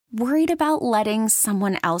Worried about letting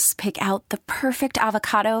someone else pick out the perfect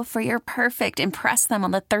avocado for your perfect impress them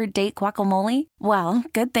on the third date guacamole? Well,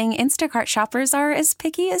 good thing Instacart shoppers are as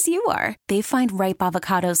picky as you are. They find ripe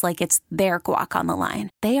avocados like it's their guac on the line.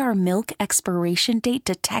 They are milk expiration date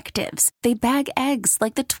detectives. They bag eggs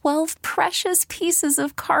like the 12 precious pieces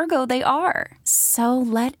of cargo they are. So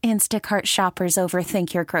let Instacart shoppers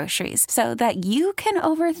overthink your groceries so that you can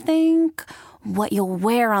overthink what you'll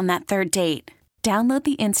wear on that third date. Download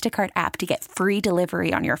the Instacart app to get free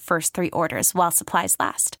delivery on your first 3 orders while supplies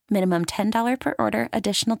last. Minimum $10 per order.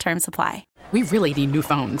 Additional terms apply. We really need new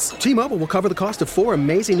phones. T-Mobile will cover the cost of 4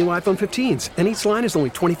 amazing new iPhone 15s, and each line is only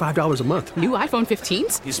 $25 a month. New iPhone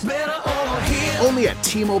 15s? It's better over here. Only at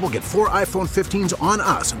T-Mobile, get 4 iPhone 15s on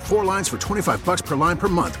us and 4 lines for $25 per line per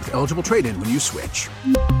month with eligible trade-in when you switch.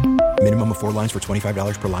 Minimum of 4 lines for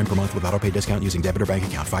 $25 per line per month with autopay discount using debit or bank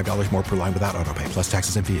account. $5 more per line without autopay, plus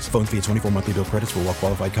taxes and fees. Phone fee at 24 monthly bill credits for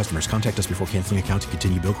well-qualified customers. Contact us before canceling account to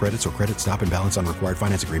continue bill credits or credit stop and balance on required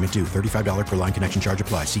finance agreement due. $35 per line connection charge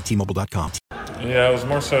applies. See T-Mobile.com. Yeah, it was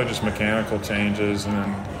more so just mechanical changes and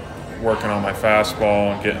then working on my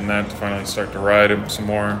fastball and getting that to finally start to ride it some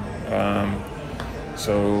more.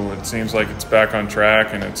 So it seems like it's back on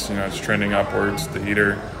track and it's trending upwards, the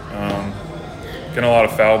heater. Getting a lot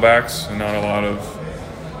of foul backs and not a lot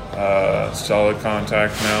of solid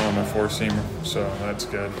contact now on my four-seamer, so that's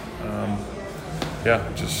good.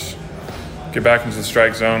 Just get back into the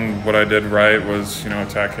strike zone. What I did right was,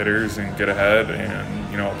 attack hitters and get ahead and,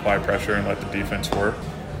 apply pressure and let the defense work.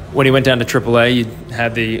 When you went down to AAA, you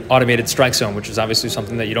had the automated strike zone, which is obviously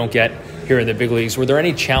something that you don't get here in the big leagues. Were there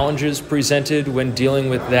any challenges presented when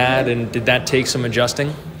dealing with that, and did that take some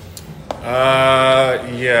adjusting?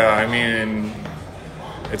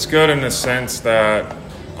 It's good in the sense that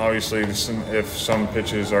obviously if some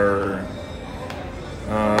pitches are,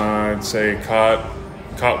 I'd say,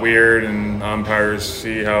 caught weird and umpires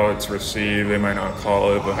see how it's received, they might not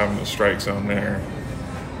call it, but having the strike zone there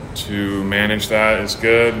to manage that is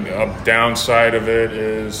good. A downside of it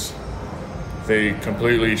is they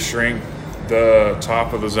completely shrink the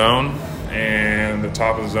top of the zone, and the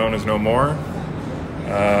top of the zone is no more.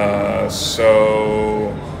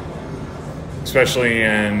 So especially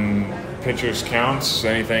in pitchers' counts,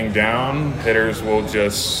 anything down, hitters will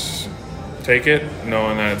just take it,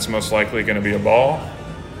 knowing that it's most likely going to be a ball.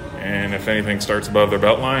 And if anything starts above their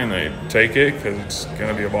belt line, they take it because it's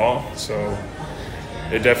going to be a ball. So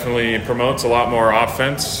it definitely promotes a lot more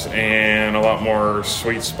offense and a lot more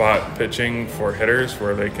sweet spot pitching for hitters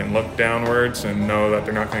where they can look downwards and know that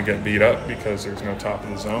they're not going to get beat up because there's no top of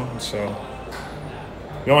the zone. So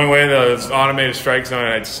the only way the automated strike zone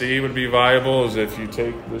I'd see would be viable is if you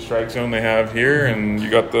take the strike zone they have here and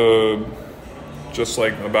you got just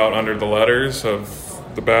like about under the letters of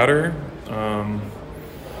the batter.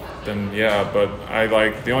 Then yeah, but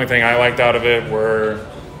the only thing I liked out of it were,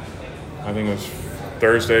 I think it was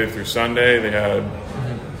Thursday through Sunday, they had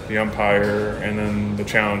the umpire and then the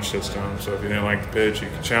challenge system. So if you didn't like the pitch, you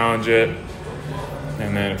could challenge it.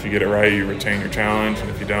 And then if you get it right, you retain your challenge. And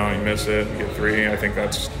if you don't, you miss it, you get 3. I think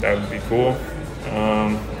that would be cool.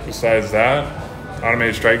 Besides that,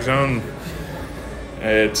 automated strike zone,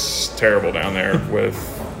 it's terrible down there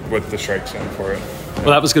with the strike zone for it. Well,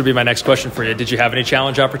 that was going to be my next question for you. Did you have any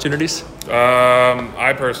challenge opportunities?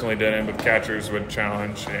 I personally didn't, but catchers would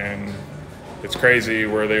challenge, and it's crazy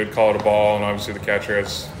where they would call it a ball, and obviously the catcher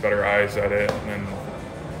has better eyes at it, and then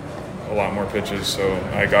a lot more pitches. So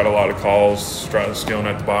I got a lot of calls stealing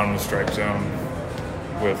at the bottom of the strike zone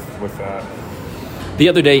with that. The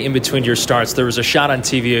other day in between your starts, there was a shot on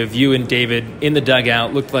TV of you and David in the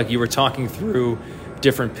dugout. Looked like you were talking through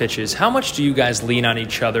different pitches. How much do you guys lean on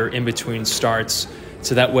each other in between starts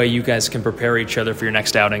so that way you guys can prepare each other for your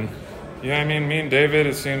next outing? Yeah, me and David,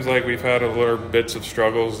 it seems like we've had a little bits of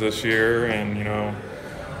struggles this year, and,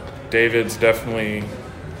 David's definitely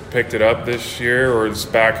picked it up this year, or his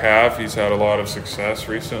back half. He's had a lot of success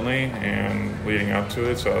recently and leading up to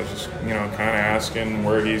it, so I was just, kind of asking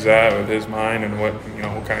where he's at with his mind and what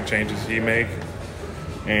kind of changes he make,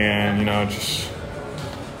 and, just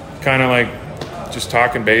kind of just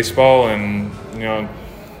talking baseball and,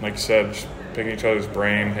 like you said, just picking each other's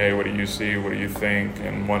brain. Hey, what do you see? What do you think?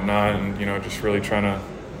 And whatnot. And, just really trying to,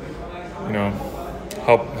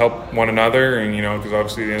 help one another. And, because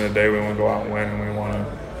obviously at the end of the day, we want to go out and win and we want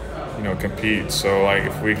to, compete. So,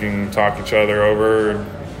 if we can talk each other over,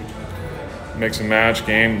 mix and match,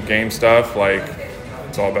 game stuff,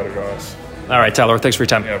 it's all better to us. All right, Tylor, thanks for your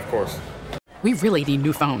time. Yeah, of course. We really need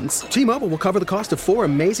new phones. T-Mobile will cover the cost of 4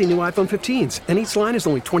 amazing new iPhone 15s, and each line is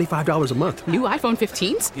only $25 a month. New iPhone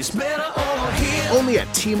 15s? It's better over here. Only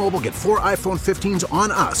at T-Mobile, get 4 iPhone 15s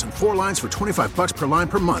on us and 4 lines for $25 per line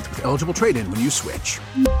per month with eligible trade-in when you switch.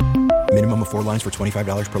 Minimum of 4 lines for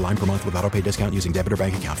 $25 per line per month with autopay discount using debit or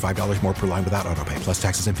bank account. $5 more per line without autopay, plus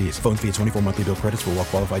taxes and fees. Phone fee at 24 monthly bill credits for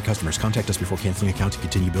well-qualified customers. Contact us before canceling account to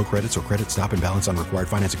continue bill credits or credit stop and balance on required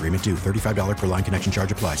finance agreement due. $35 per line connection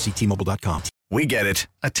charge applies. See T-Mobile.com. We get it.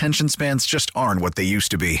 Attention spans just aren't what they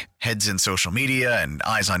used to be. Heads in social media and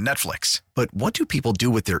eyes on Netflix. But what do people do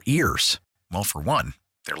with their ears? Well, for one,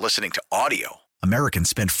 they're listening to audio. Americans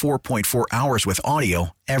spend 4.4 hours with audio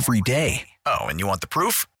every day. Oh, and you want the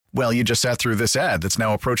proof? Well, you just sat through this ad that's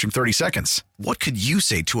now approaching 30 seconds. What could you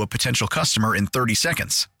say to a potential customer in 30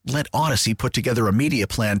 seconds? Let Odyssey put together a media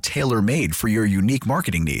plan tailor-made for your unique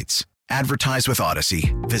marketing needs. Advertise with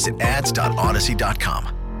Odyssey. Visit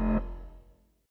ads.odyssey.com.